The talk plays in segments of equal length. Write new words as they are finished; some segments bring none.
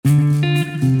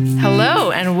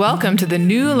welcome to the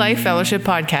New Life Fellowship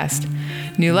podcast.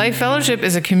 New Life Fellowship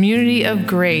is a community of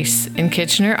grace in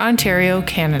Kitchener, Ontario,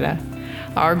 Canada.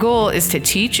 Our goal is to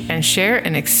teach and share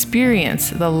and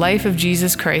experience the life of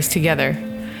Jesus Christ together.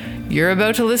 You're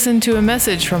about to listen to a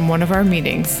message from one of our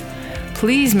meetings.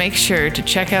 Please make sure to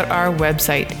check out our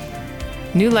website,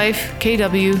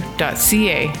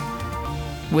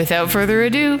 newlifekw.ca. Without further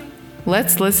ado,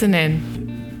 let's listen in.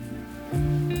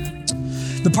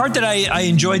 The part that I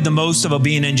enjoyed the most about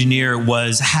being an engineer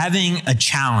was having a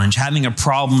challenge, having a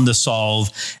problem to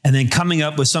solve, and then coming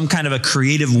up with some kind of a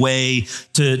creative way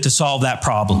to solve that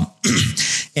problem.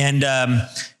 And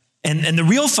the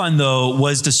real fun, though,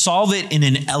 was to solve it in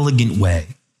an elegant way.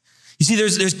 You see,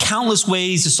 there's countless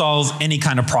ways to solve any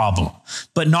kind of problem,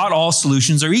 but not all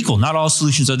solutions are equal. Not all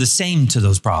solutions are the same to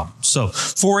those problems. So,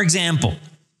 for example,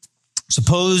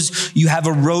 suppose you have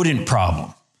a rodent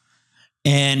problem.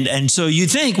 And so you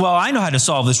think, well, I know how to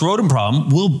solve this rodent problem.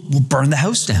 We'll burn the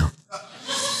house down.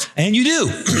 And you do.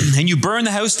 And you burn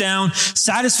the house down,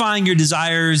 satisfying your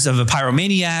desires of a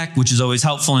pyromaniac, which is always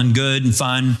helpful and good and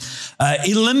fun.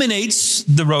 Eliminates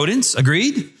the rodents,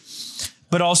 agreed?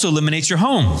 But also eliminates your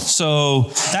home. So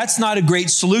that's not a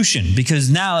great solution because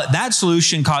now that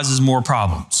solution causes more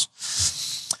problems.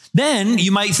 Then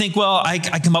you might think, well, I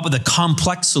come up with a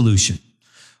complex solution.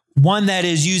 One that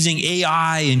is using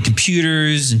AI and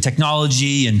computers and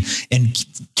technology and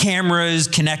cameras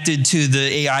connected to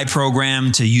the AI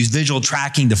program to use visual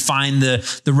tracking to find the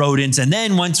rodents. And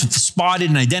then once spotted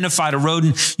and identified a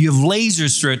rodent, you have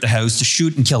lasers throughout the house to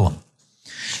shoot and kill them.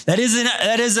 That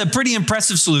is a pretty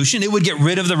impressive solution. It would get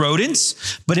rid of the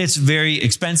rodents, but it's very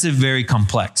expensive, very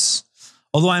complex.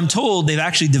 Although I'm told they've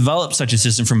actually developed such a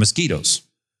system for mosquitoes,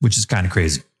 which is kind of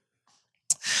crazy.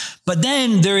 But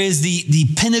then there is the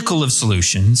pinnacle of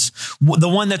solutions, the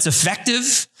one that's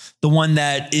effective, the one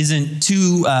that isn't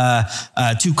too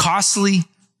costly,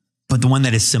 but the one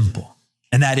that is simple.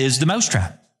 And that is the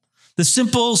mousetrap. The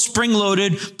simple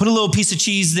spring-loaded, put a little piece of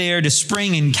cheese there to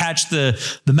spring and catch the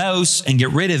mouse and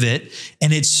get rid of it.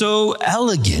 And it's so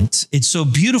elegant, it's so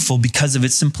beautiful because of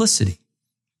its simplicity.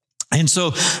 And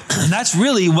so that's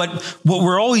really what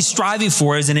we're always striving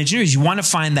for as an engineer is you want to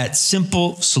find that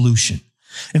simple solution.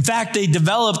 In fact, they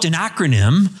developed an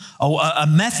acronym, a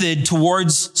method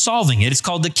towards solving it. It's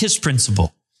called the KISS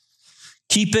principle.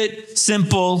 Keep it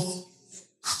simple,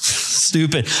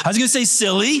 stupid. I was going to say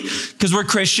silly because we're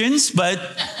Christians, but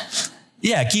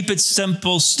yeah, keep it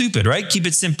simple, stupid, right? Keep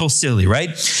it simple, silly,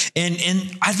 right? And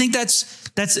I think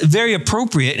that's very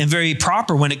appropriate and very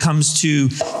proper when it comes to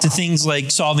things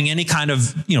like solving any kind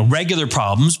of, regular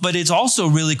problems, but it's also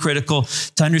really critical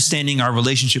to understanding our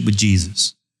relationship with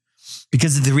Jesus.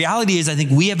 Because the reality is, I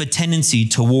think we have a tendency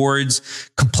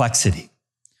towards complexity.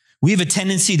 We have a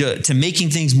tendency to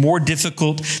making things more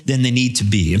difficult than they need to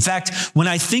be. In fact, when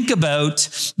I think about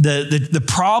the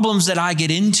problems that I get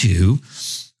into,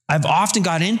 I've often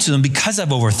got into them because I've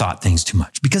overthought things too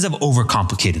much, because I've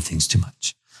overcomplicated things too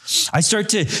much. I start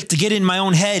to get in my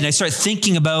own head and I start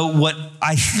thinking about what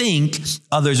I think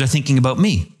others are thinking about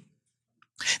me.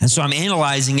 And so I'm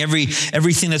analyzing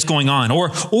everything that's going on,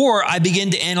 or I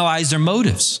begin to analyze their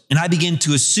motives and I begin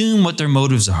to assume what their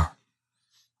motives are.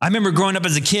 I remember growing up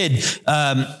as a kid,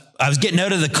 I was getting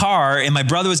out of the car and my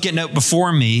brother was getting out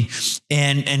before me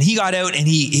and he got out and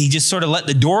he just sort of let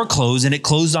the door close and it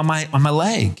closed on my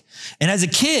leg. And as a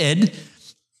kid,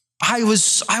 I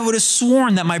would have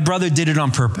sworn that my brother did it on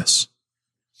purpose.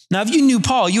 Now, if you knew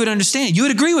Paul, you would understand. You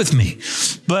would agree with me.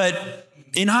 But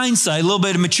in hindsight, a little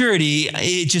bit of maturity,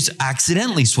 it just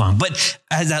accidentally swung. But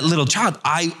as that little child,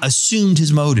 I assumed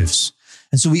his motives.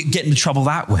 And so we get into trouble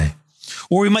that way.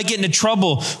 Or we might get into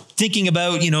trouble thinking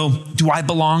about, do I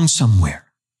belong somewhere?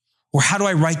 Or how do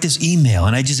I write this email?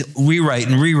 And I just rewrite.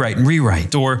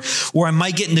 Or I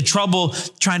might get into trouble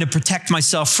trying to protect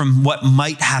myself from what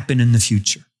might happen in the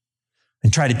future.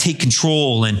 And try to take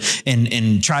control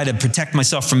and try to protect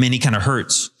myself from any kind of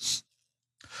hurts.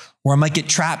 Or I might get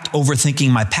trapped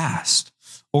overthinking my past,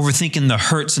 overthinking the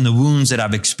hurts and the wounds that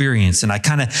I've experienced. And I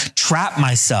kind of trap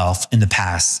myself in the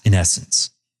past, in essence.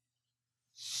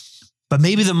 But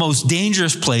maybe the most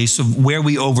dangerous place of where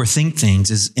we overthink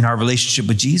things is in our relationship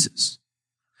with Jesus.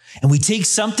 And we take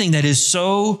something that is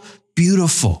so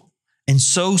beautiful and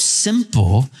so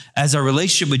simple as our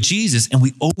relationship with Jesus, and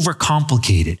we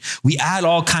overcomplicate it. We add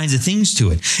all kinds of things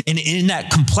to it. And in that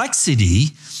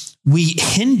complexity, we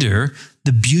hinder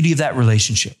the beauty of that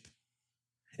relationship.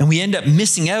 And we end up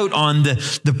missing out on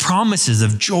the promises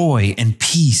of joy and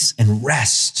peace and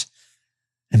rest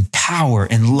and power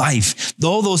and life.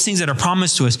 All those things that are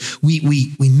promised to us,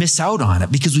 we miss out on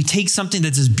it because we take something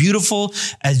that's as beautiful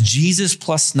as Jesus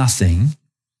plus nothing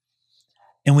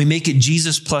and we make it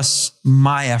Jesus plus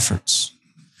my efforts,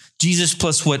 Jesus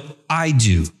plus what I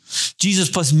do, Jesus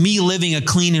plus me living a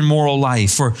clean and moral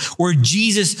life, or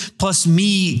Jesus plus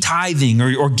me tithing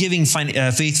or giving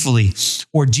faithfully,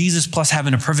 or Jesus plus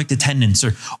having a perfect attendance,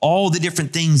 or all the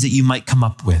different things that you might come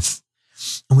up with.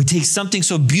 And we take something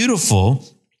so beautiful,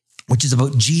 which is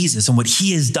about Jesus and what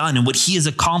he has done and what he has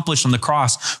accomplished on the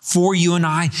cross for you and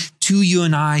I, to you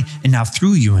and I, and now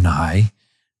through you and I,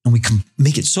 and we can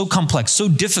make it so complex, so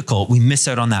difficult, we miss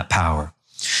out on that power.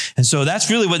 And so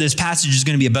that's really what this passage is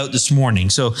going to be about this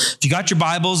morning. So if you got your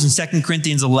Bibles in 2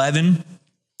 Corinthians 11,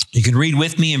 you can read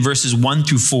with me in verses 1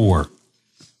 through 4.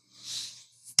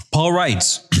 Paul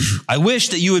writes, I wish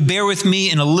that you would bear with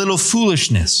me in a little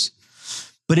foolishness,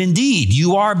 but indeed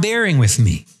you are bearing with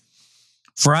me.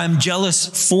 For I am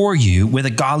jealous for you with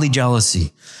a godly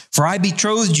jealousy. For I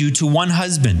betrothed you to one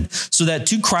husband, so that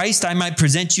to Christ I might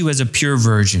present you as a pure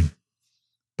virgin.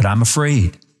 But I'm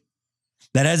afraid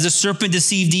that as the serpent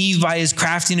deceived Eve by his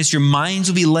craftiness, your minds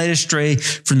will be led astray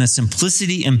from the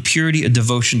simplicity and purity of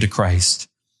devotion to Christ.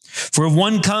 For if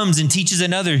one comes and teaches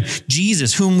another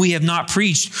Jesus, whom we have not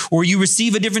preached, or you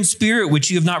receive a different spirit which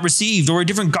you have not received, or a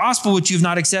different gospel which you have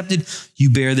not accepted, you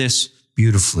bear this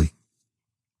beautifully.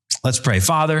 Let's pray.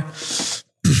 Father,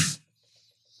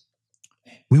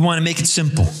 we want to make it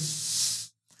simple,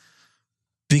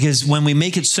 because when we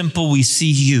make it simple, we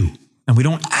see you. And we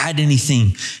don't add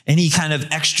anything, any kind of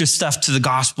extra stuff to the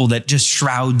gospel that just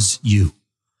shrouds you.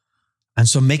 And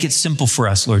so make it simple for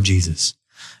us, Lord Jesus,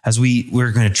 as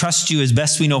we're going to trust you as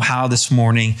best we know how this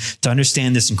morning to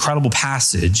understand this incredible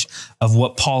passage of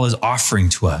what Paul is offering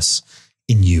to us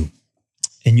in you.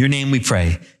 In your name we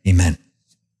pray, amen.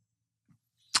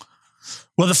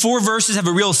 Well, the 4 verses have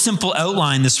a real simple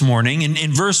outline this morning.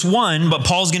 In verse 1, what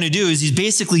Paul's going to do is he's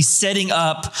basically setting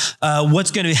up what's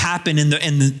going to happen in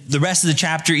the rest of the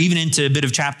chapter, even into a bit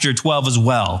of chapter 12 as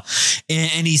well.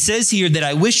 And he says here that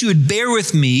I wish you would bear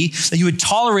with me, that you would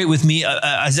tolerate with me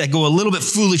as I go a little bit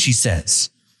foolish, he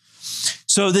says.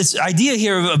 So this idea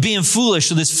here of being foolish,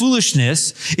 so this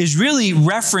foolishness is really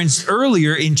referenced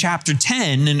earlier in chapter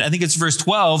 10, and I think it's verse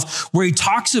 12, where he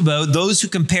talks about those who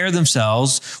compare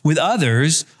themselves with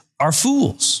others are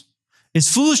fools.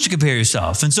 It's foolish to compare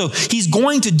yourself. And so he's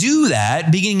going to do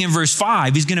that beginning in verse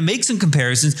 5. He's going to make some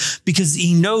comparisons because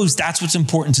he knows that's what's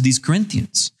important to these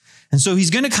Corinthians. And so he's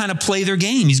going to kind of play their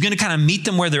game. He's going to kind of meet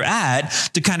them where they're at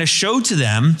to kind of show to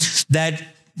them that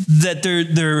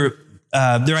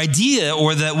their idea,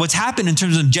 or that what's happened in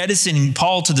terms of jettisoning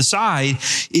Paul to the side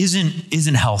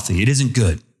isn't healthy. It isn't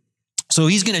good. So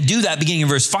he's going to do that beginning in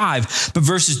verse 5, but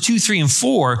verses 2, 3, and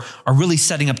 4 are really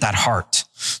setting up that heart.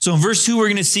 So in verse 2, we're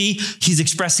going to see he's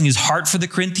expressing his heart for the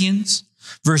Corinthians.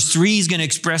 Verse 3 is going to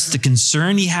express the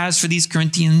concern he has for these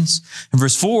Corinthians. And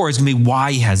verse 4 is going to be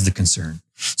why he has the concern.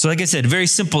 So like I said, a very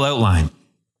simple outline.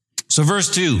 So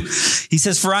verse 2, he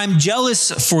says, for I'm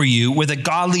jealous for you with a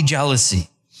godly jealousy.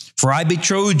 For I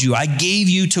betrothed you, I gave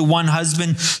you to one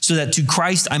husband, so that to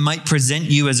Christ I might present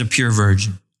you as a pure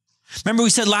virgin. Remember we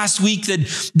said last week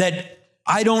that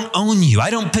I don't own you.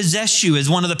 I don't possess you as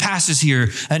one of the pastors here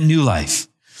at New Life.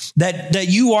 That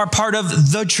you are part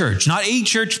of the church, not a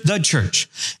church, the church.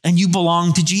 And you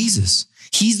belong to Jesus.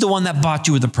 He's the one that bought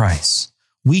you with a price.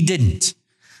 We didn't.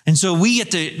 And so we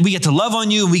get to love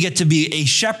on you, and we get to be a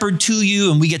shepherd to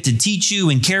you, and we get to teach you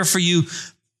and care for you.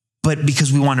 But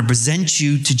because we want to present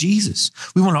you to Jesus.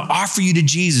 We want to offer you to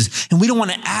Jesus. And we don't want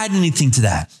to add anything to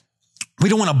that. We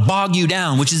don't want to bog you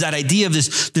down, which is that idea of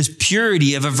this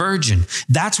purity of a virgin.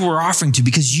 That's what we're offering to,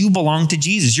 because you belong to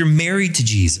Jesus. You're married to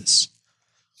Jesus.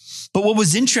 But what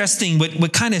was interesting,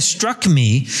 what kind of struck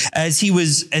me as he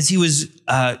was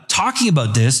talking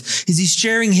about this, is he's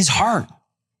sharing his heart.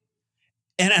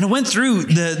 And I went through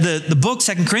the book,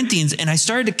 2 Corinthians, and I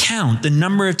started to count the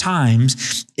number of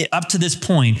times up to this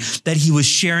point that he was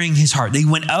sharing his heart. That he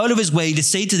went out of his way to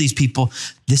say to these people,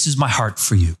 this is my heart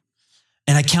for you.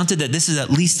 And I counted that this is at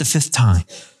least the 5th time.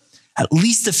 At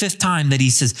least the 5th time that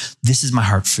he says, this is my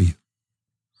heart for you.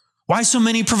 Why so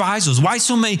many provisos? Why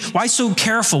so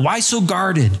careful? Why so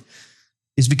guarded?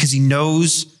 Is because he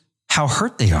knows how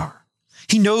hurt they are.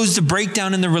 He knows the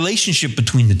breakdown in the relationship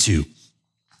between the two.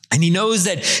 And he knows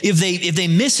that if they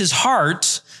miss his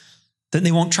heart, then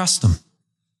they won't trust him.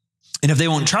 And if they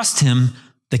won't trust him,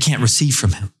 they can't receive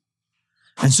from him.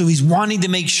 And so he's wanting to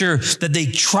make sure that they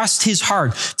trust his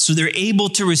heart so they're able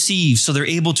to receive, so they're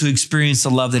able to experience the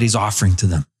love that he's offering to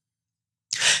them.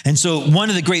 And so one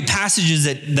of the great passages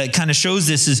that kind of shows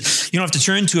this is, you don't have to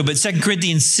turn to it, but 2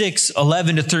 Corinthians 6,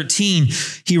 11 to 13,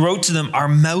 he wrote to them, our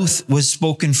mouth was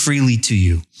spoken freely to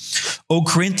you. O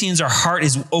Corinthians, our heart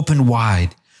is open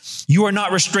wide. You are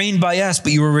not restrained by us,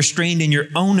 but you are restrained in your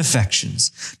own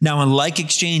affections. Now, in like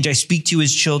exchange, I speak to you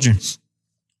as children.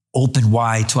 Open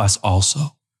wide to us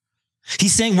also.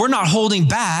 He's saying we're not holding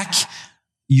back.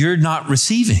 You're not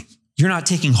receiving. You're not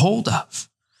taking hold of.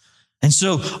 And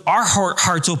so our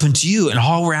heart's open to you, and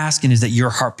all we're asking is that your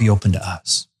heart be open to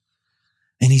us.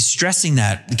 And he's stressing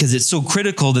that because it's so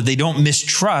critical that they don't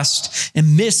mistrust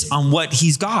and miss on what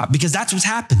he's got, because that's what's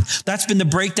happened. That's been the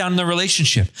breakdown in the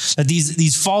relationship, that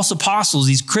these false apostles,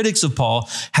 these critics of Paul,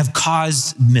 have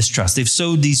caused mistrust. They've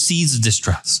sowed these seeds of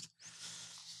distrust.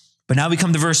 But now we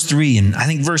come to verse 3, and I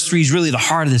think verse 3 is really the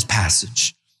heart of this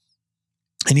passage.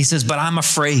 And he says, but I'm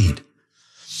afraid.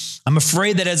 I'm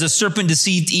afraid that as a serpent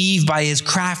deceived Eve by his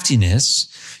craftiness,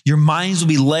 your minds will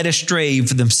be led astray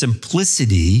for the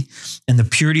simplicity and the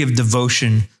purity of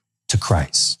devotion to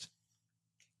Christ.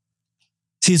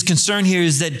 See, his concern here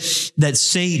is that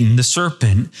Satan, the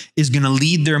serpent, is going to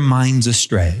lead their minds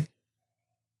astray.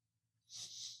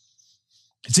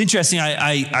 It's interesting.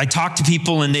 I talk to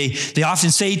people, and they often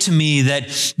say to me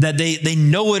that they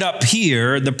know it up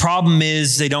here. The problem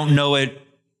is they don't know it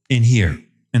in here,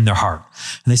 in their heart.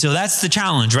 And they say, well, that's the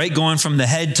challenge, right? Going from the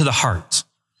head to the heart.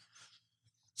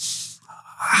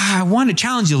 I want to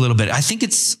challenge you a little bit. I think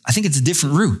it's a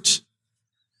different route.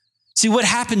 See, what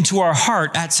happened to our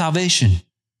heart at salvation?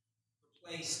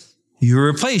 You were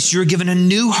replaced. You were given a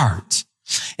new heart.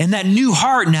 And that new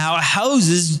heart now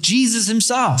houses Jesus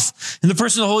himself in the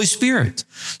person of the Holy Spirit.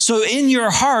 So in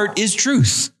your heart is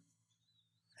truth.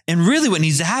 And really what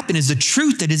needs to happen is the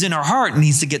truth that is in our heart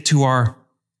needs to get to our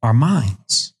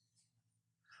minds.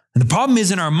 And the problem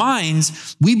is, in our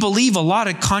minds, we believe a lot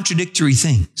of contradictory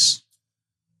things.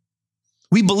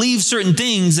 We believe certain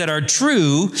things that are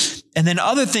true, and then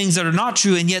other things that are not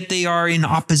true, and yet they are in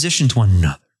opposition to one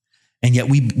another. And yet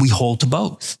we hold to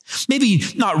both. Maybe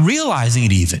not realizing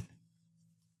it even.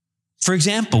 For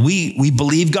example, we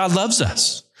believe God loves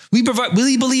us. We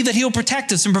believe that he'll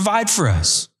protect us and provide for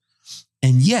us.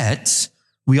 And yet,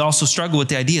 we also struggle with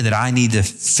the idea that I need to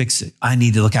fix it. I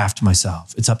need to look after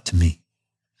myself. It's up to me.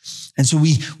 And so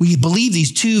we believe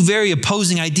these two very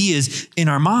opposing ideas in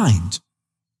our mind.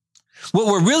 What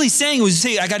we're really saying was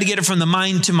say, I got to get it from the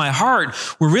mind to my heart.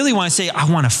 We really want to say, I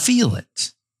want to feel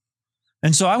it.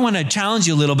 And so I want to challenge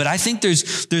you a little bit. I think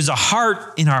there's a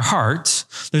heart in our heart.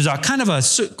 There's a kind of a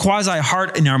quasi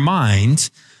heart in our mind,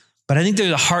 but I think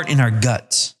there's a heart in our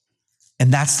gut.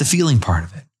 And that's the feeling part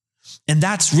of it. And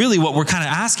that's really what we're kind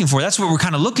of asking for. That's what we're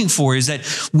kind of looking for, is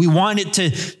that we want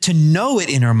it to know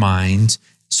it in our mind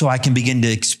so I can begin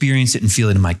to experience it and feel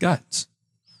it in my gut.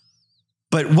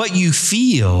 But what you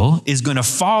feel is going to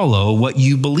follow what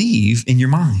you believe in your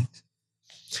mind.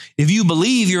 If you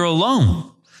believe you're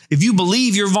alone, if you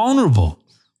believe you're vulnerable,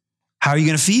 how are you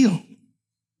going to feel?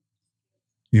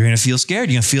 You're going to feel scared.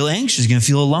 You're going to feel anxious. You're going to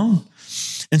feel alone.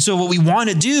 And so what we want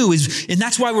to do is, and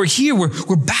that's why we're here,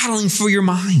 we're battling for your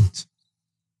mind.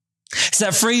 It's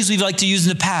that phrase we've liked to use in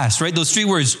the past, right? Those three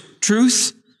words: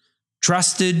 truth,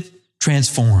 trusted,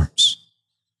 transforms.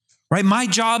 Right? My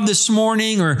job this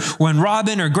morning, or when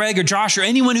Robin or Greg or Josh or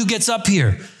anyone who gets up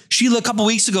here, Sheila a couple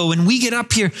weeks ago, when we get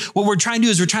up here, what we're trying to do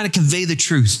is we're trying to convey the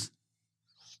truth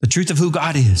of who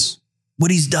God is, what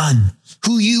he's done,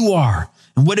 who you are,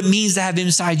 and what it means to have him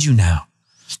inside you now.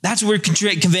 That's what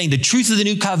we're conveying, the truth of the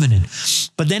new covenant.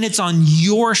 But then it's on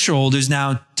your shoulders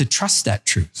now to trust that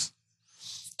truth,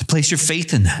 to place your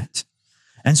faith in that.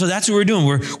 And so that's what we're doing.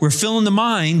 We're filling the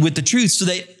mind with the truth so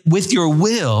that with your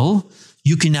will,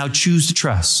 you can now choose to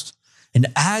trust. And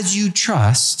as you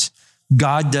trust,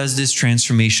 God does this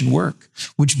transformation work,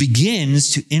 which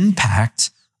begins to impact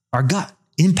our gut,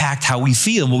 impact how we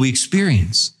feel, what we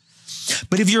experience.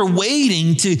 But if you're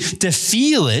waiting to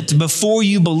feel it before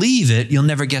you believe it, you'll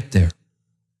never get there.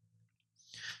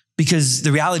 Because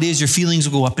the reality is your feelings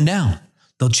will go up and down.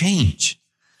 They'll change.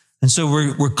 And so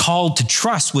we're called to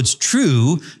trust what's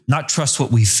true, not trust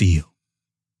what we feel.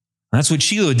 And that's what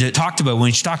Sheila talked about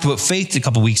when she talked about faith a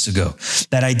couple weeks ago.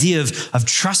 That idea of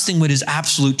trusting what is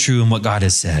absolute true and what God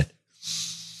has said.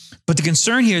 But the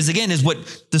concern here is, again, is what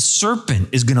the serpent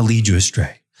is going to lead you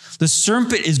astray. The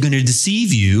serpent is going to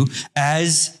deceive you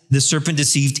as the serpent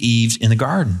deceived Eve in the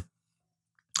garden.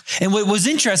 And what was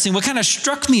interesting, what kind of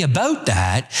struck me about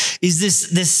that is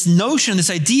this notion, this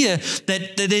idea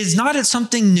that is not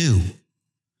something new.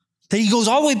 That he goes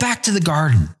all the way back to the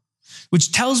garden,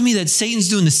 which tells me that Satan's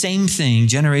doing the same thing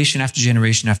generation after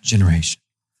generation after generation.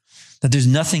 That there's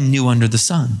nothing new under the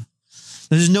sun.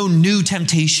 There's no new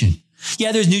temptation.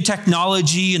 Yeah, there's new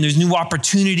technology and there's new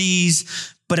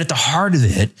opportunities, but at the heart of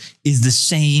it is the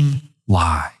same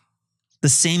lie, the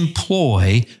same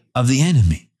ploy of the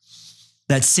enemy.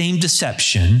 that same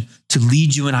deception to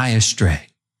lead you and I astray.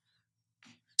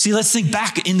 See, let's think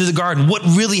back into the garden. What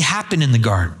really happened in the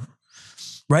garden?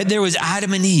 Right? There was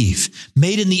Adam and Eve,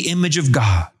 made in the image of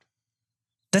God.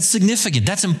 That's significant.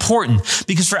 That's important,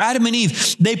 because for Adam and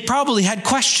Eve, they probably had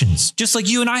questions, just like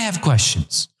you and I have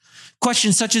questions.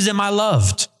 Questions such as, am I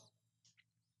loved?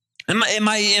 Am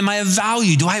I of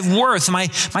value? Do I have worth? Am I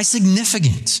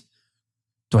significant?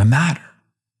 Do I matter?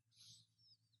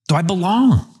 Do I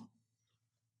belong?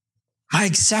 Am I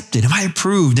accepted? Am I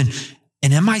approved?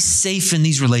 And am I safe in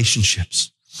these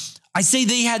relationships? I say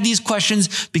they had these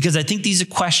questions because I think these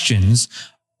questions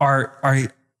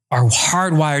are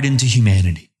hardwired into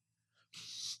humanity.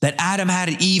 That Adam had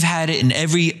it, Eve had it, and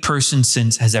every person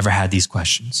since has ever had these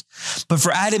questions. But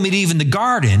for Adam and Eve in the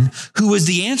garden, who was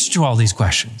the answer to all these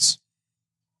questions?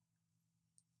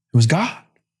 It was God.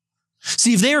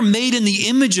 See, if they are made in the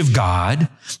image of God,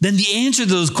 then the answer to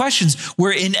those questions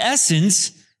were in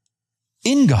essence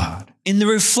in God, in the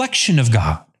reflection of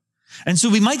God. And so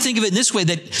we might think of it in this way,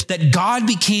 that God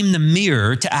became the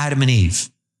mirror to Adam and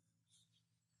Eve.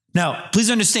 Now,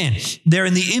 please understand, they're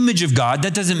in the image of God.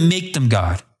 That doesn't make them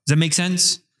God. Does that make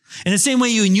sense? In the same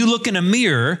way, when you look in a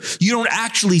mirror, you don't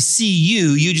actually see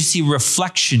you just see a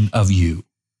reflection of you.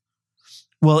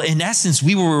 Well, in essence,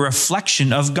 we were a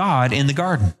reflection of God in the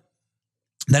garden.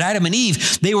 That Adam and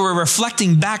Eve, they were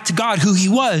reflecting back to God who he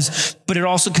was, but it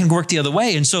also can work the other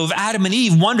way. And so if Adam and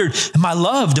Eve wondered, am I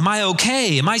loved? Am I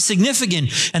okay? Am I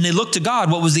significant? And they looked to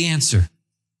God, what was the answer?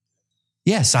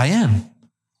 Yes, I am,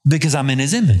 because I'm in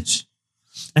his image.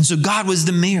 And so God was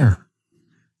the mirror,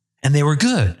 and they were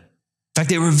good. In fact,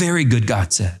 they were very good,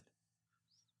 God said.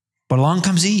 But along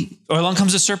comes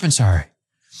the serpent,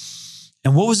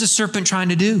 And what was the serpent trying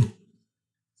to do?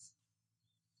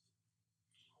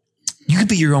 You could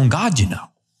be your own God, you know.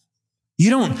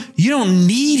 You don't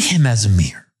need him as a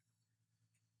mirror.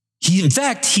 In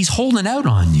fact, he's holding out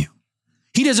on you.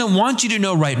 He doesn't want you to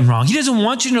know right and wrong. He doesn't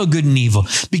want you to know good and evil.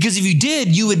 Because if you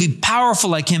did, you would be powerful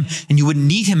like him and you wouldn't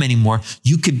need him anymore.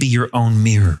 You could be your own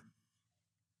mirror.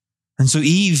 And so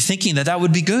Eve, thinking that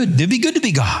would be good. It'd be good to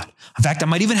be God. In fact, I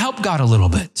might even help God a little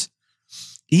bit.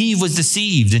 Eve was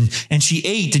deceived and she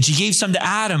ate and she gave some to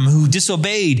Adam who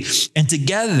disobeyed. And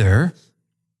together,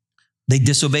 they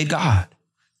disobeyed God.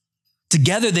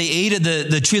 Together, they ate of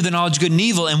the tree of the knowledge of good and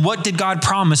evil. And what did God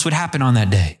promise would happen on that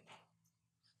day?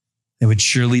 They would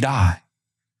surely die.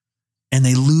 And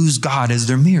they lose God as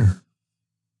their mirror.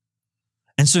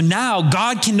 And so now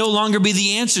God can no longer be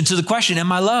the answer to the question,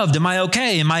 am I loved? Am I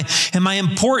okay? Am I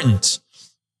important?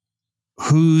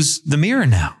 Who's the mirror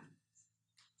now?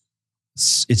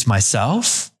 It's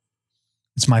myself.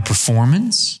 It's my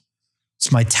performance.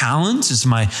 It's my talents, it's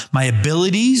my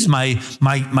abilities,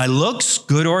 my looks,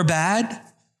 good or bad,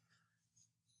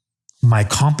 my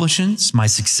accomplishments, my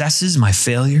successes, my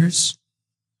failures.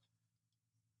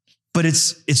 But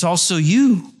it's also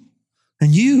you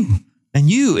and you and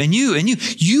you and you and you.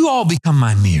 You all become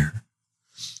my mirror.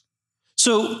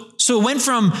 So it went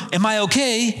from, am I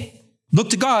okay? Look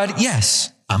to God,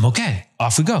 yes, I'm okay.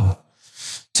 Off we go.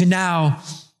 To now,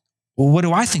 well, what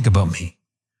do I think about me?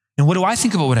 And what do I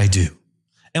think about what I do?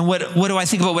 And what do I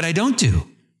think about what I don't do?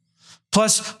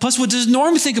 Plus, what does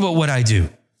Norm think about what I do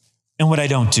and what I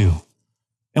don't do?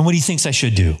 And what he thinks I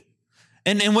should do?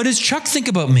 And what does Chuck think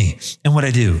about me and what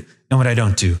I do and what I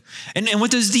don't do? And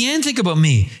what does Deanne think about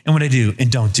me and what I do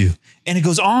and don't do? And it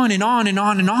goes on and on and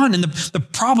on and on. And the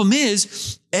problem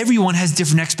is everyone has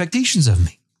different expectations of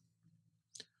me.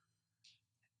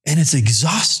 And it's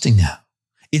exhausting now.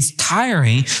 It's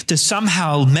tiring to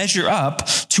somehow measure up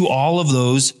to all of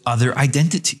those other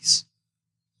identities.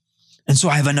 And so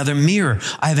I have another mirror.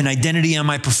 I have an identity on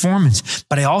my performance,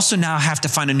 but I also now have to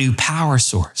find a new power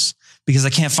source because I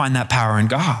can't find that power in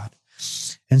God.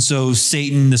 And so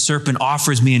Satan, the serpent,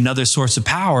 offers me another source of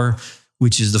power,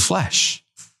 which is the flesh,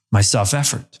 my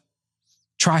self-effort.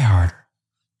 Try harder,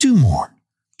 do more,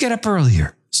 get up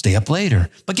earlier, stay up later,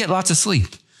 but get lots of sleep.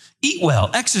 Eat well,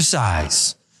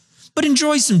 exercise. But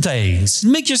enjoy some things,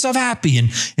 make yourself happy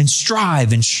and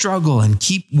strive and struggle and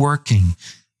keep working.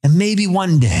 And maybe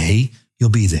one day you'll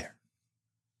be there.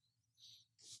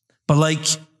 But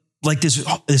like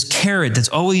this carrot that's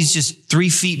always just 3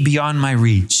 feet beyond my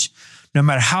reach, no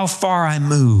matter how far I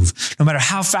move, no matter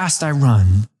how fast I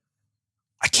run,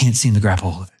 I can't seem to grab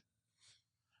hold of it.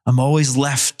 I'm always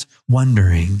left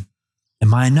wondering,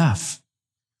 am I enough?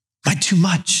 Am I too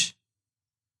much?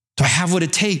 Do I have what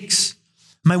it takes?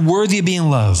 Am I worthy of being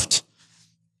loved?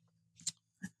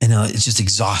 And it's just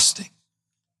exhausting.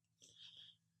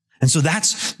 And so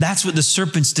that's what the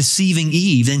serpent's deceiving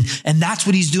Eve. And that's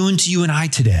what he's doing to you and I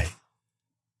today.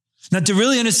 Now, to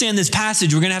really understand this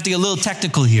passage, we're going to have to get a little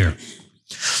technical here.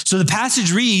 So the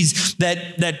passage reads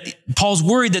that Paul's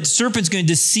worried that the serpent's going to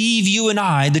deceive you and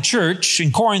I, the church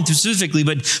in Corinth specifically,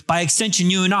 but by extension,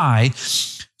 you and I,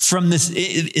 from this,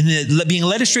 being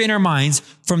led astray in our minds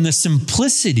from the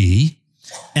simplicity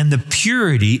and the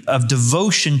purity of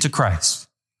devotion to Christ.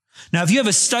 Now, if you have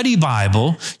a study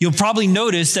Bible, you'll probably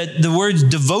notice that the words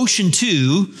devotion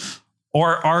to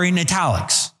are in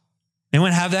italics.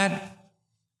 Anyone have that?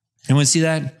 Anyone see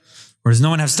that? Or does no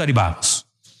one have study Bibles?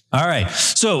 All right.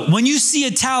 So when you see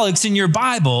italics in your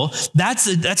Bible, that's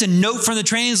a note from the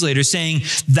translator saying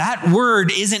that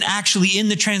word isn't actually in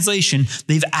the translation.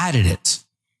 They've added it.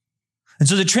 And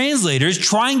so the translators,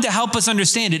 trying to help us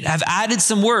understand it, have added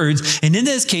some words. And in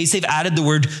this case, they've added the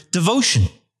word devotion.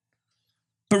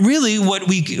 But really what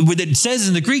it says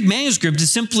in the Greek manuscript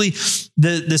is simply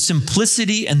the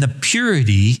simplicity and the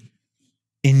purity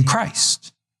in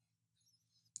Christ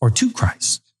or to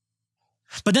Christ.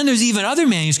 But then there's even other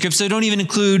manuscripts that don't even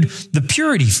include the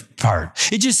purity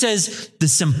part. It just says the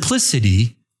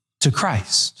simplicity to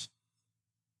Christ.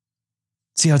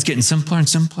 See how it's getting simpler and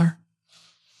simpler?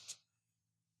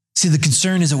 See, the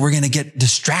concern is that we're going to get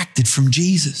distracted from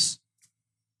Jesus.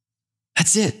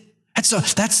 That's it.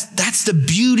 That's the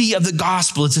beauty of the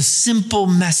gospel. It's a simple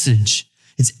message.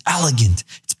 It's elegant.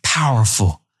 It's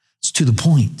powerful. It's to the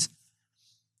point.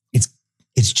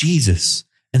 It's Jesus.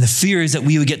 And the fear is that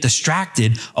we would get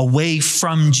distracted away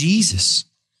from Jesus,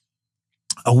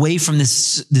 away from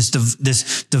this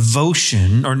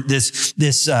devotion or this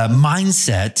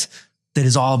mindset that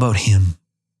is all about him.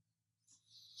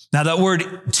 Now, that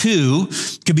word to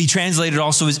could be translated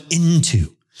also as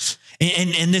into.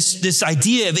 And this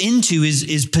idea of into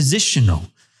is positional,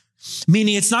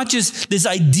 meaning it's not just this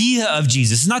idea of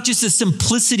Jesus. It's not just the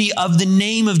simplicity of the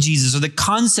name of Jesus or the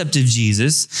concept of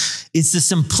Jesus. It's the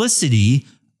simplicity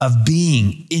of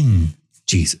being in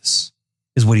Jesus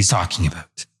is what he's talking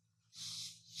about.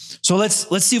 So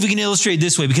let's see if we can illustrate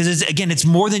this way, because it's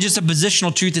more than just a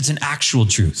positional truth. It's an actual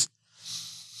truth.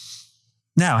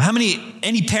 Now,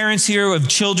 any parents here of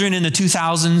children in the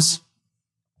 2000s?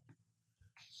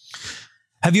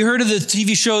 Have you heard of the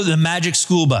TV show, The Magic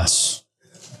School Bus?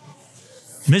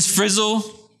 Miss Frizzle,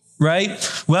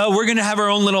 right? Well, we're going to have our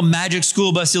own little magic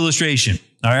school bus illustration.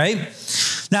 All right.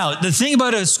 Now, the thing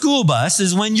about a school bus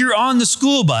is when you're on the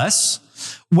school bus,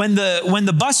 when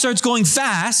the bus starts going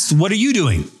fast, what are you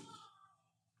doing?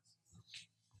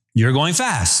 You're going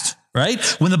fast, right?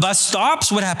 When the bus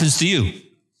stops, what happens to you?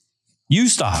 You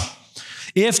stop.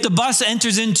 If the bus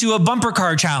enters into a bumper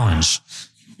car challenge,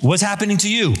 what's happening to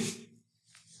you?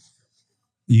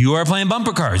 You are playing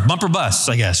bumper cars, bumper bus,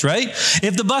 I guess, right?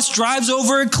 If the bus drives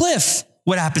over a cliff,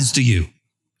 what happens to you?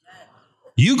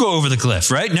 You go over the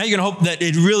cliff, right? Now you're going to hope that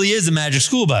it really is a magic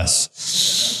school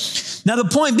bus. Now, the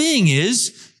point being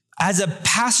is, as a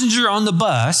passenger on the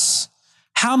bus,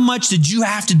 how much did you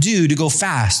have to do to go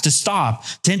fast, to stop,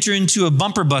 to enter into a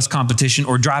bumper bus competition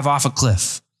or drive off a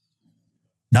cliff?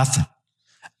 Nothing.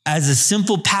 As a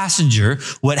simple passenger,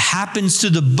 what happens to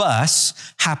the bus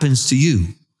happens to you.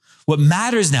 What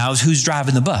matters now is who's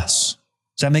driving the bus.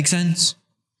 Does that make sense?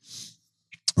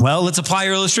 Well, let's apply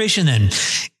your illustration then.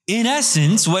 In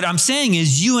essence, what I'm saying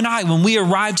is you and I, when we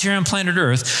arrived here on planet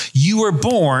Earth, you were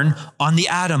born on the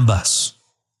Adam bus.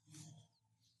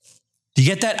 Do you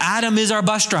get that? Adam is our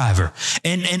bus driver.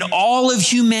 And all of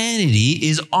humanity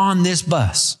is on this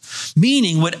bus.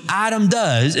 Meaning what Adam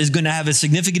does is going to have a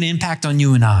significant impact on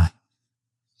you and I.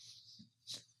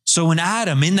 So when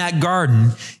Adam, in that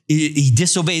garden, he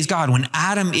disobeys God. When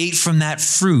Adam ate from that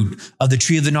fruit of the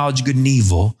tree of the knowledge of good and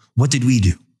evil, what did we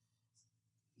do?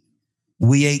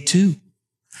 We ate too.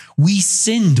 We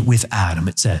sinned with Adam,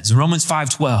 it says in Romans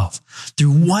 5:12.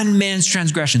 Through one man's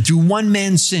transgression, through one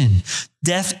man's sin,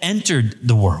 death entered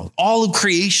the world, all of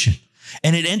creation.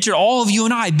 And it entered all of you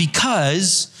and I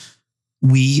because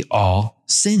we all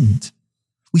sinned.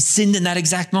 We sinned in that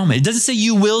exact moment. It doesn't say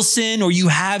you will sin or you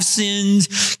have sinned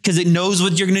because it knows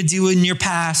what you're going to do in your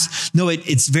past. No,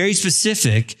 it's very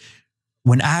specific.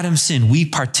 When Adam sinned, we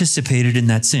participated in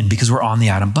that sin because we're on the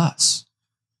Adam bus.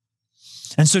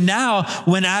 And so now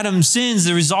when Adam sins,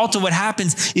 the result of what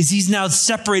happens is he's now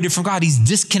separated from God. He's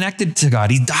disconnected to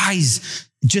God. He dies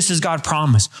just as God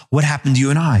promised. What happened to you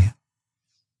and I?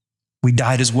 We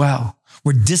died as well.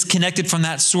 We're disconnected from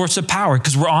that source of power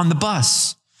because we're on the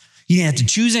bus. You didn't have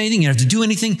to choose anything. You didn't have to do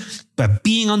anything. But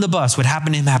being on the bus, what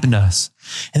happened to him happened to us.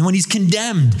 And when he's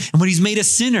condemned and when he's made a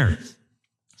sinner,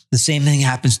 the same thing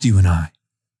happens to you and I.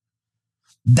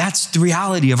 That's the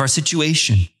reality of our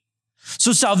situation.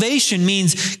 So salvation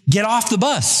means get off the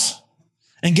bus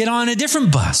and get on a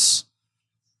different bus.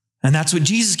 And that's what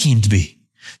Jesus came to be.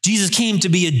 Jesus came to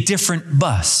be a different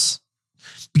bus.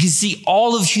 Because see,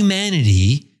 all of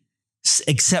humanity,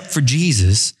 except for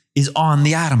Jesus, is on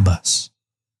the Adam bus.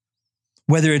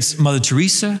 Whether it's Mother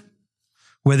Teresa,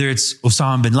 whether it's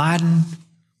Osama bin Laden,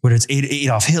 whether it's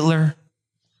Adolf Hitler,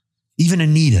 even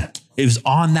Anita, it was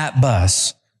on that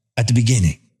bus at the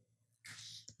beginning.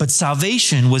 But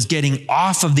salvation was getting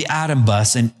off of the Adam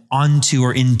bus and onto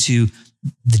or into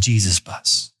the Jesus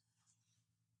bus.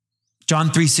 John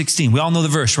 3:16, we all know the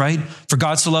verse, right? For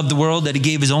God so loved the world that he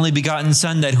gave his only begotten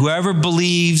son, that whoever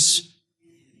believes,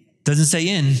 doesn't say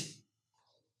in,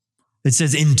 it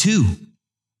says into.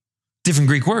 Different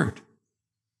Greek word.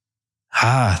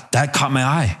 That caught my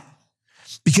eye.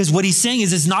 Because what he's saying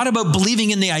is it's not about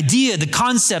believing in the idea, the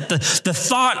concept, the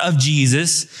thought of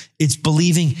Jesus. It's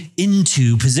believing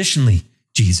into, positionally,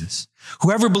 Jesus.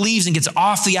 Whoever believes and gets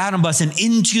off the Adam bus and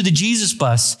into the Jesus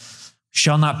bus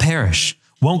shall not perish,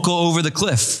 won't go over the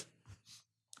cliff,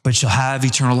 but shall have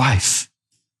eternal life.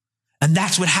 And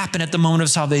that's what happened at the moment of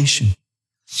salvation.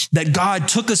 That God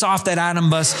took us off that Adam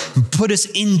bus and put us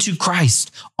into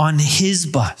Christ on his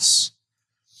bus.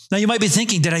 Now you might be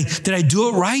thinking, did I do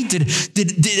it right?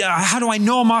 How do I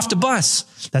know I'm off the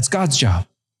bus? That's God's job.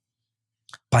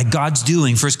 By God's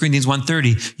doing, 1 Corinthians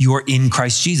 1:30, you are in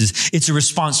Christ Jesus. It's a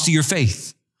response to your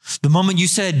faith. The moment you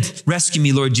said, rescue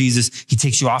me, Lord Jesus, he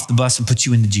takes you off the bus and puts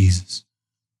you into Jesus.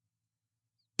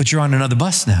 But you're on another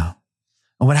bus now.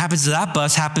 And what happens to that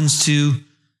bus happens to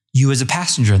you as a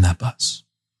passenger in that bus.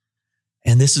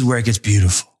 And this is where it gets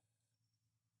beautiful.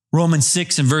 Romans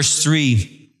 6 and verse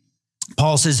 3,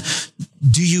 Paul says,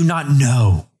 do you not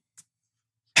know?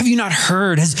 Have you not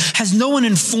heard? Has no one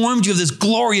informed you of this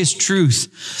glorious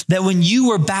truth that when you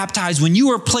were baptized, when you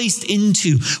were placed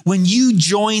into, when you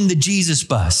joined the Jesus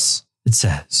bus, it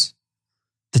says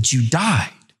that you died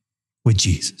with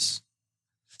Jesus.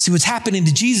 See, what's happening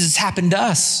to Jesus happened to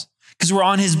us because we're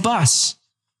on his bus.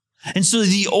 And so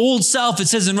the old self, it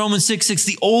says in Romans 6:6,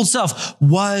 the old self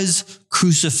was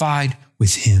crucified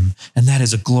with him. And that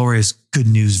is a glorious good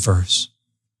news verse.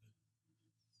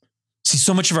 See,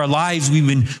 so much of our lives, we've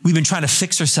been trying to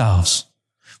fix ourselves.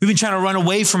 We've been trying to run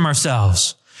away from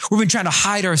ourselves. We've been trying to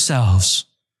hide ourselves.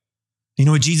 You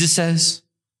know what Jesus says?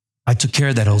 I took care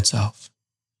of that old self.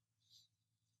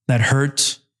 That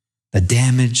hurt, that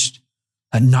damaged,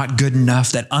 that not good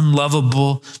enough, that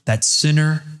unlovable, that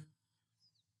sinner.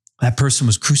 That person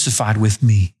was crucified with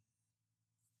me.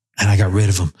 And I got rid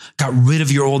of him. Got rid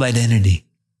of your old identity.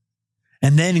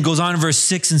 And then it goes on in verse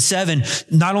 6 and 7.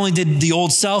 Not only did the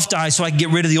old self die so I could get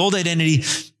rid of the old identity,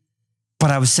 but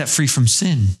I was set free from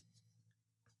sin.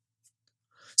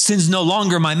 Sin's no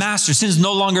longer my master. Sin's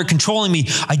no longer controlling me.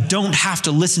 I don't have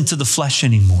to listen to the flesh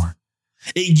anymore.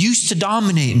 It used to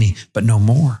dominate me, but no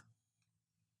more.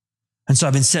 And so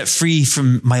I've been set free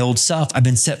from my old self. I've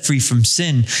been set free from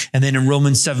sin. And then in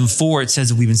Romans 7:4, it says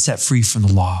that we've been set free from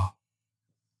the law.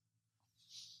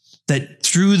 That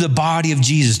through the body of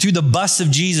Jesus, through the bus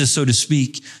of Jesus, so to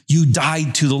speak, you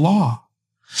died to the law.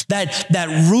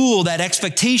 That rule, that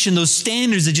expectation, those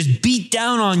standards that just beat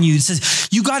down on you. It says,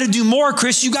 you got to do more,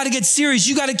 Chris. You got to get serious.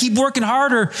 You got to keep working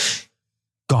harder.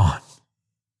 Gone.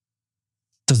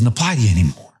 Doesn't apply to you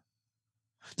anymore.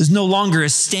 There's no longer a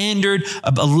standard,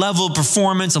 a level of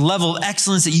performance, a level of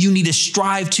excellence that you need to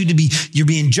strive to be, you're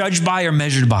being judged by or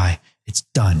measured by. It's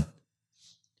done.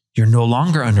 You're no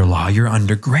longer under law. You're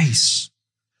under grace.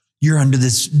 You're under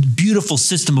this beautiful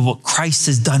system of what Christ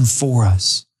has done for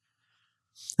us.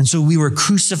 And so we were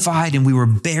crucified and we were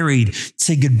buried.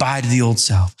 Say goodbye to the old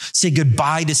self. Say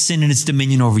goodbye to sin and its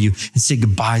dominion over you, and say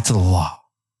goodbye to the law.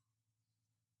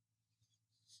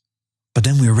 But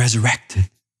then we were resurrected.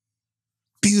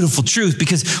 Beautiful truth,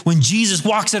 because when Jesus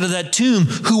walks out of that tomb,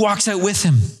 who walks out with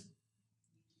him?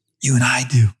 You and I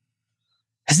do.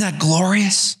 Isn't that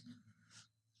glorious?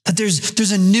 That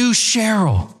there's a new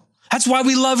Cheryl. That's why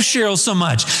we love Cheryl so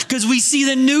much, because we see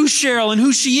the new Cheryl and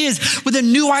who she is with a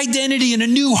new identity and a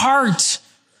new heart.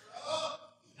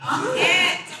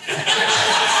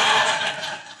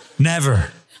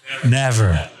 Never.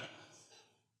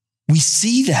 We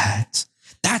see that.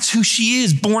 That's who she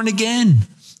is, born again.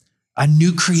 A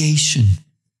new creation.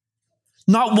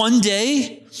 Not one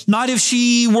day, not if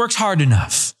she works hard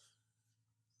enough.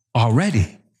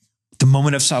 Already, the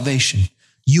moment of salvation,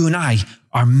 you and I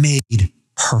are made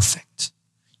perfect.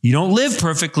 You don't live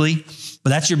perfectly, but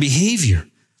that's your behavior.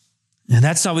 And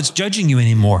that's not what's judging you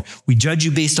anymore. We judge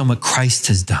you based on what Christ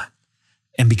has done.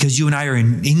 And because you and I are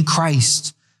in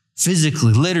Christ,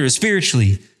 physically, literally,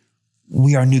 spiritually,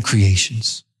 we are new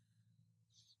creations.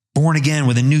 Born again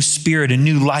with a new spirit, a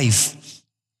new life.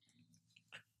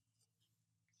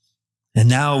 And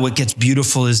now what gets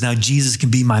beautiful is now Jesus can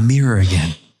be my mirror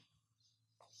again.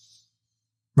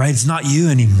 Right? It's not you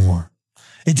anymore.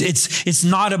 It's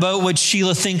not about what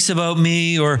Sheila thinks about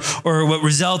me or what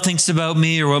Roselle thinks about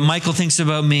me or what Michael thinks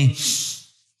about me.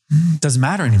 It doesn't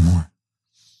matter anymore.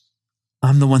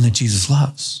 I'm the one that Jesus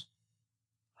loves.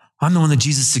 I'm the one that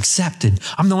Jesus accepted.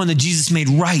 I'm the one that Jesus made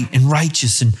right and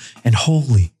righteous and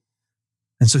holy.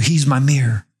 And so he's my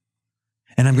mirror.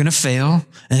 And I'm going to fail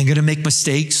and I'm going to make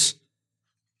mistakes,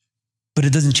 but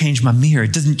it doesn't change my mirror.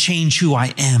 It doesn't change who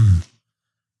I am.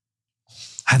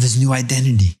 I have this new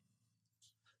identity.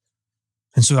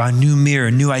 And so a new mirror,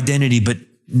 a new identity, but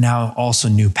now also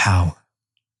new power.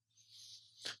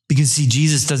 Because see,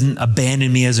 Jesus doesn't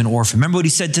abandon me as an orphan. Remember what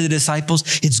he said to the disciples?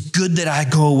 It's good that I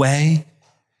go away.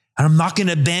 And I'm not going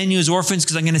to abandon you as orphans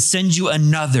because I'm going to send you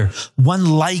another, one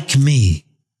like me,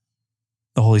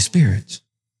 the Holy Spirit,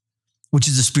 which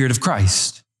is the Spirit of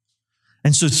Christ.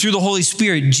 And so through the Holy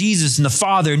Spirit, Jesus and the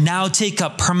Father now take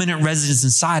up permanent residence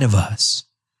inside of us.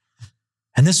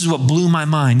 And this is what blew my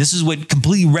mind. This is what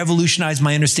completely revolutionized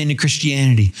my understanding of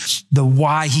Christianity, the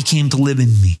why he came to live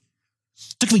in me.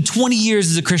 It took me 20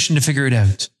 years as a Christian to figure it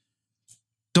out.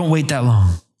 Don't wait that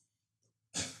long.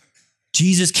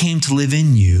 Jesus came to live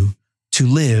in you, to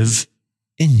live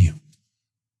in you.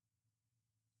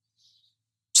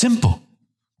 Simple,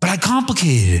 but I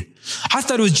complicated it. I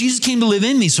thought it was Jesus came to live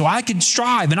in me so I could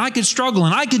strive and I could struggle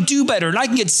and I could do better and I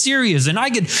can get serious and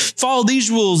I could follow these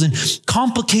rules and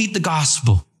complicate the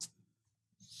gospel.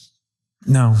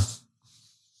 No.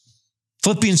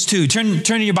 Philippians 2. Turn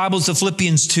in your Bibles to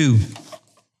Philippians 2.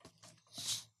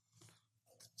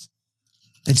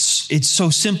 It's so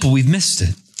simple, we've missed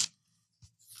it.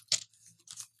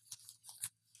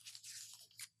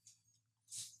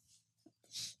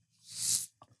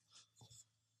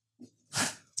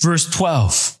 Verse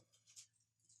 12.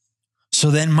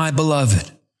 So then, my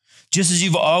beloved, just as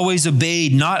you've always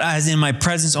obeyed, not as in my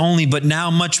presence only, but now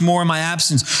much more in my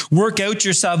absence, work out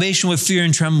your salvation with fear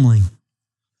and trembling.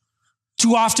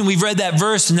 Too often we've read that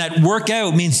verse and that work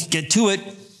out means get to it,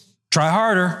 try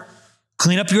harder,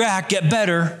 clean up your act, get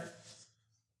better.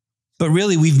 But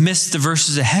really we've missed the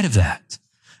verses ahead of that.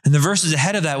 And the verses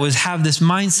ahead of that was have this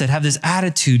mindset, have this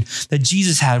attitude that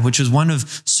Jesus had, which was one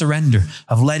of surrender,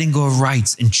 of letting go of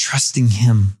rights and trusting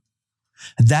him.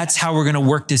 And that's how we're going to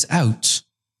work this out.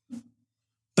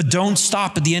 But don't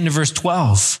stop at the end of verse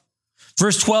 12.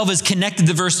 Verse 12 is connected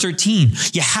to verse 13.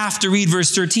 You have to read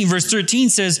verse 13. Verse 13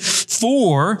 says,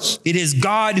 for it is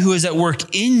God who is at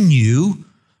work in you,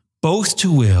 both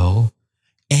to will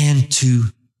and to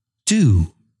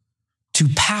do, to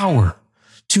power,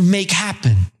 to make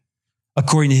happen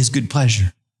according to his good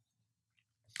pleasure.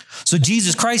 So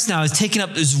Jesus Christ now has taken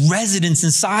up his residence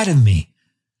inside of me.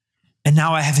 And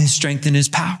now I have his strength and his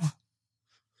power.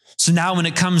 So now when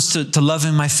it comes to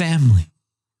loving my family,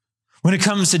 when it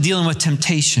comes to dealing with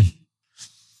temptation,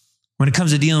 when it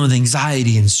comes to dealing with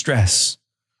anxiety and stress,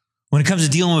 when it comes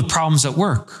to dealing with problems at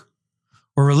work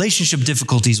or relationship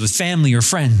difficulties with family or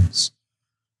friends,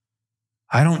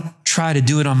 I don't try to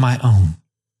do it on my own.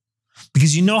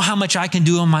 Because you know how much I can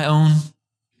do on my own?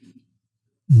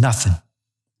 Nothing.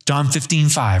 John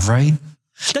 15:5, right?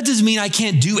 That doesn't mean I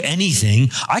can't do anything.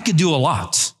 I could do a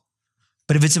lot.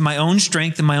 But if it's in my own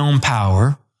strength and my own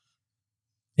power,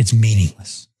 it's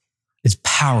meaningless. It's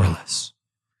powerless.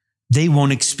 They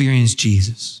won't experience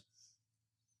Jesus.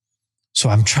 So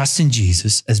I'm trusting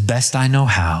Jesus as best I know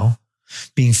how,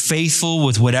 being faithful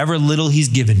with whatever little he's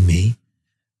given me.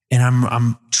 And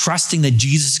I'm trusting that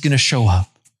Jesus is going to show up.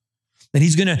 That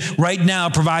he's going to right now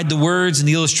provide the words and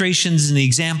the illustrations and the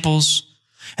examples.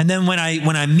 And then when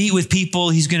I meet with people,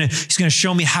 he's going to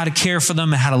show me how to care for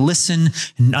them and how to listen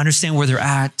and understand where they're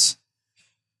at.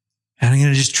 And I'm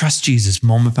going to just trust Jesus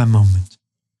moment by moment.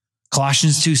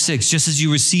 Colossians 2:6, just as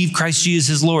you receive Christ Jesus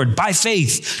as Lord by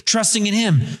faith, trusting in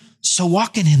him, so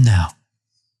walk in him now.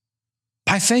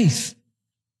 By faith.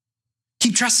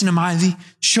 Keep trusting him, Ivy,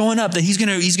 showing up that he's going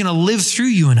to live through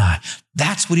you and I.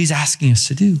 That's what he's asking us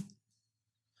to do.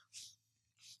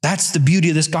 That's the beauty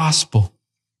of this gospel.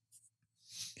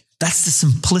 That's the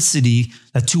simplicity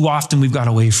that too often we've got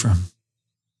away from.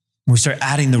 We start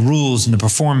adding the rules and the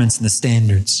performance and the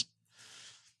standards.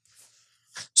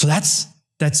 So that's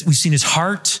we've seen his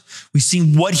heart. We've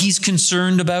seen what he's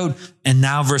concerned about. And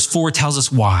now verse 4 tells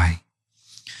us why.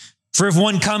 For if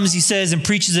one comes, he says, and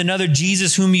preaches another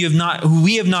Jesus who we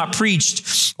have not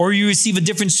preached, or you receive a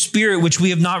different spirit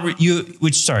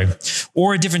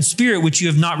or a different spirit which you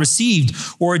have not received,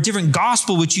 or a different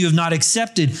gospel which you have not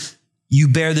accepted, you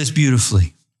bear this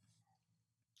beautifully.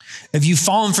 If you've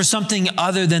fallen for something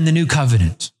other than the new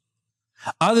covenant,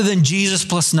 Other than Jesus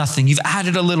plus nothing, you've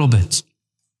added a little bit.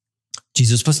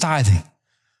 Jesus plus tithing.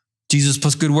 Jesus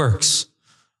plus good works.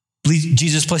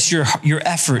 Jesus plus your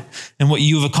effort and what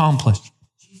you've accomplished.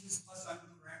 Jesus plus I'm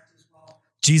correct as well.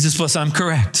 Jesus plus I'm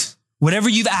correct. Whatever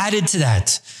you've added to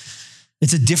that,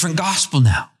 it's a different gospel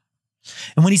now.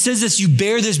 And when he says this, you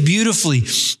bear this beautifully.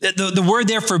 The word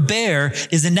there for bear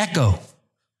is aneko.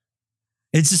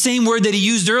 It's the same word that he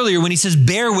used earlier when he says,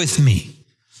 bear with me.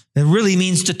 It really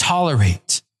means to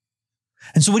tolerate.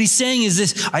 And so what he's saying is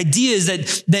this idea is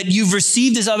that you've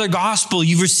received this other gospel,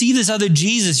 you've received this other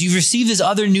Jesus, you've received this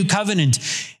other new covenant,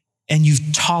 and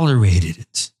you've tolerated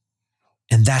it.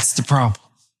 And that's the problem.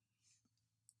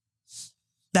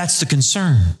 That's the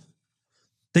concern.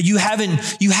 That you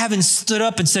haven't stood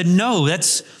up and said, no,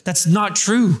 that's not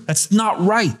true. That's not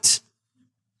right.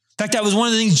 In fact, that was one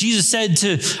of the things Jesus said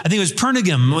to, I think it was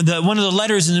Pergamum, one of the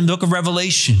letters in the book of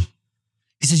Revelation.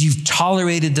 He says, you've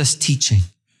tolerated this teaching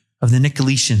of the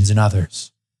Nicolaitans and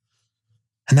others.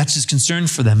 And that's his concern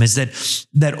for them, is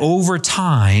that over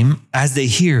time, as they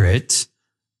hear it,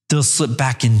 they'll slip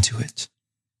back into it.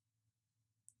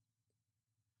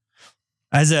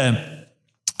 As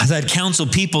I'd counsel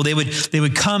people, they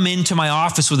would come into my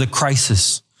office with a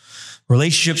crisis.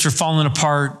 Relationships were falling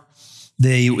apart.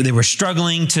 They were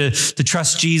struggling to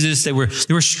trust Jesus. They were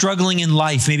struggling in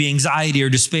life, maybe anxiety or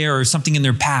despair or something in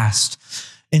their past.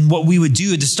 And what we would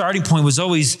do at the starting point was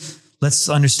always, let's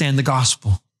understand the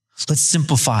gospel. Let's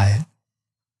simplify it.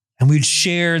 And we'd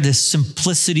share this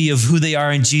simplicity of who they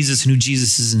are in Jesus and who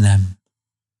Jesus is in them.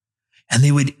 And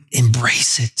they would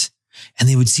embrace it. And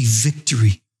they would see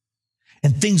victory.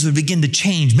 And things would begin to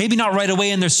change. Maybe not right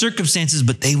away in their circumstances,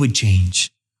 but they would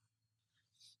change.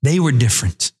 They were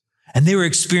different. And they were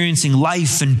experiencing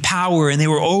life and power. And they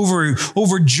were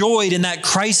overjoyed. And that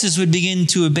crisis would begin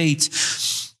to abate.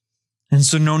 And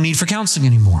so no need for counseling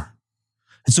anymore.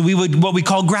 And so we would, what we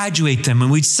call, graduate them. And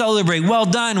we'd celebrate, well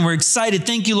done. We're excited.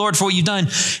 Thank you, Lord, for what you've done.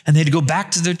 And they'd go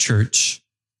back to their church.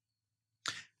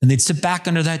 And they'd sit back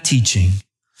under that teaching.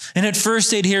 And at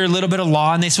first they'd hear a little bit of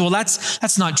law. And they say, well,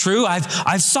 that's not true.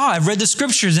 I've read the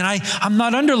scriptures and I'm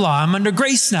not under law. I'm under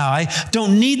grace now. I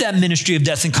don't need that ministry of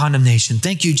death and condemnation.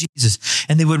 Thank you, Jesus.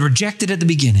 And they would reject it at the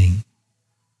beginning.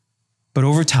 But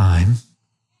over time,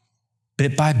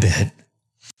 bit by bit,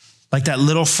 like that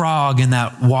little frog in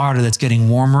that water that's getting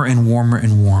warmer and warmer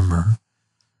and warmer,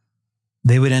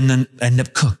 they would end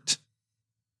up cooked.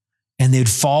 And they'd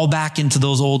fall back into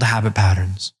those old habit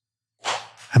patterns.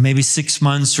 And maybe 6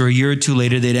 months or a year or two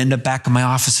later, they'd end up back in my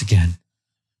office again,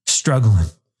 struggling,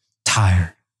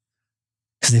 tired,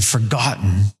 because they'd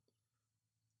forgotten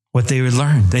what they would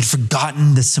learn. They'd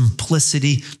forgotten the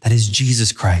simplicity that is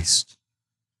Jesus Christ.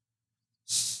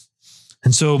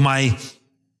 And so my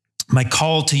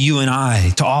call to you and I,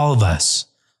 to all of us,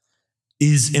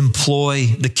 is employ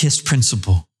the KISS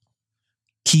principle.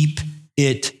 Keep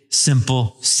it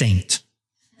simple, saint.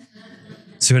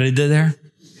 See what I did there?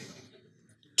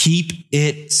 Keep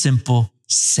it simple,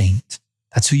 saint.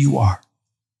 That's who you are.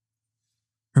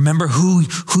 Remember who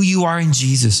you are in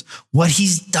Jesus, what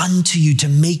he's done to you to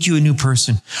make you a new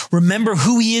person. Remember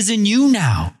who he is in you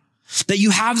now, that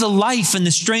you have the life and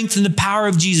the strength and the power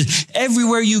of Jesus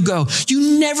everywhere you go.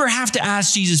 You never have to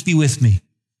ask Jesus, be with me.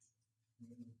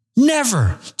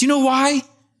 Never. Do you know why?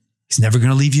 He's never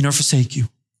going to leave you nor forsake you.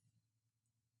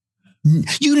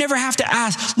 You never have to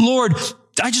ask, Lord,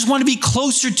 I just want to be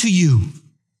closer to you.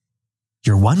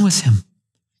 You're one with him.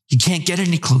 You can't get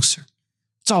any closer.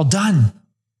 It's all done.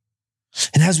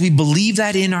 And as we believe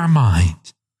that in our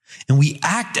mind and we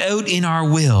act out in our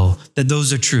will that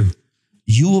those are true,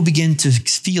 you will begin to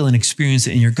feel and experience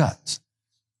it in your gut.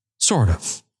 Sort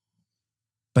of.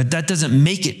 But that doesn't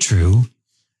make it true.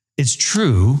 It's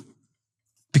true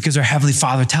because our Heavenly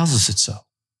Father tells us it's so.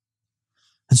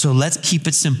 And so let's keep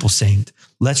it simple, saint.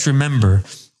 Let's remember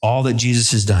all that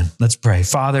Jesus has done. Let's pray.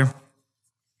 Father,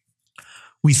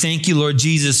 we thank you, Lord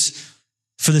Jesus,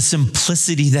 for the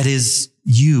simplicity that is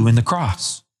you in the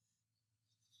cross.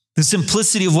 The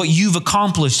simplicity of what you've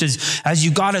accomplished as you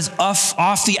got us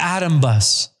off the Adam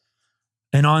bus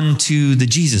and onto the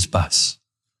Jesus bus.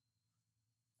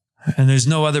 And there's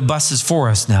no other buses for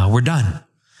us now. We're done.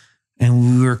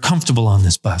 And we're comfortable on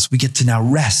this bus. We get to now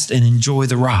rest and enjoy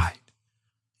the ride.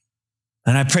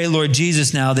 And I pray, Lord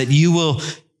Jesus, now that you will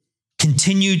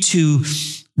continue to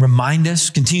remind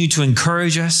us, continue to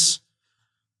encourage us,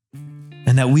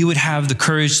 and that we would have the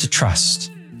courage to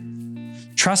trust.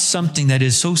 Trust something that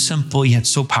is so simple yet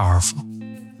so powerful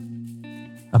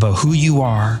about who you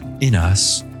are in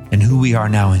us and who we are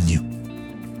now in you.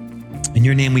 In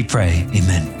your name we pray,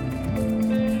 amen.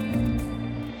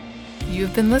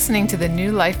 You've been listening to the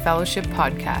New Life Fellowship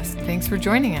podcast. Thanks for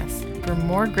joining us. For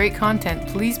more great content,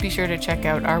 please be sure to check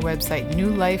out our website,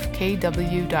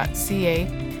 newlifekw.ca,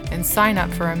 and sign up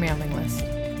for our mailing list.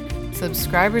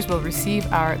 Subscribers will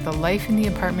receive our The Life in the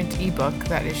Apartment ebook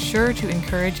that is sure to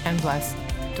encourage and bless.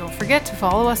 Don't forget to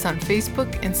follow us on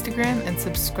Facebook, Instagram, and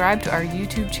subscribe to our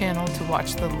YouTube channel to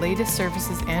watch the latest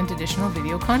services and additional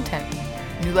video content.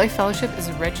 New Life Fellowship is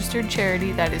a registered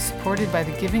charity that is supported by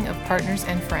the giving of partners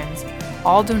and friends.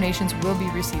 All donations will be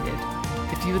received.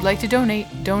 If you would like to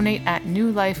donate at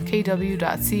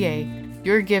newlifekw.ca.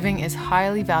 Your giving is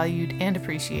highly valued and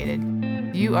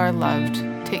appreciated. You are loved.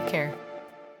 Take care.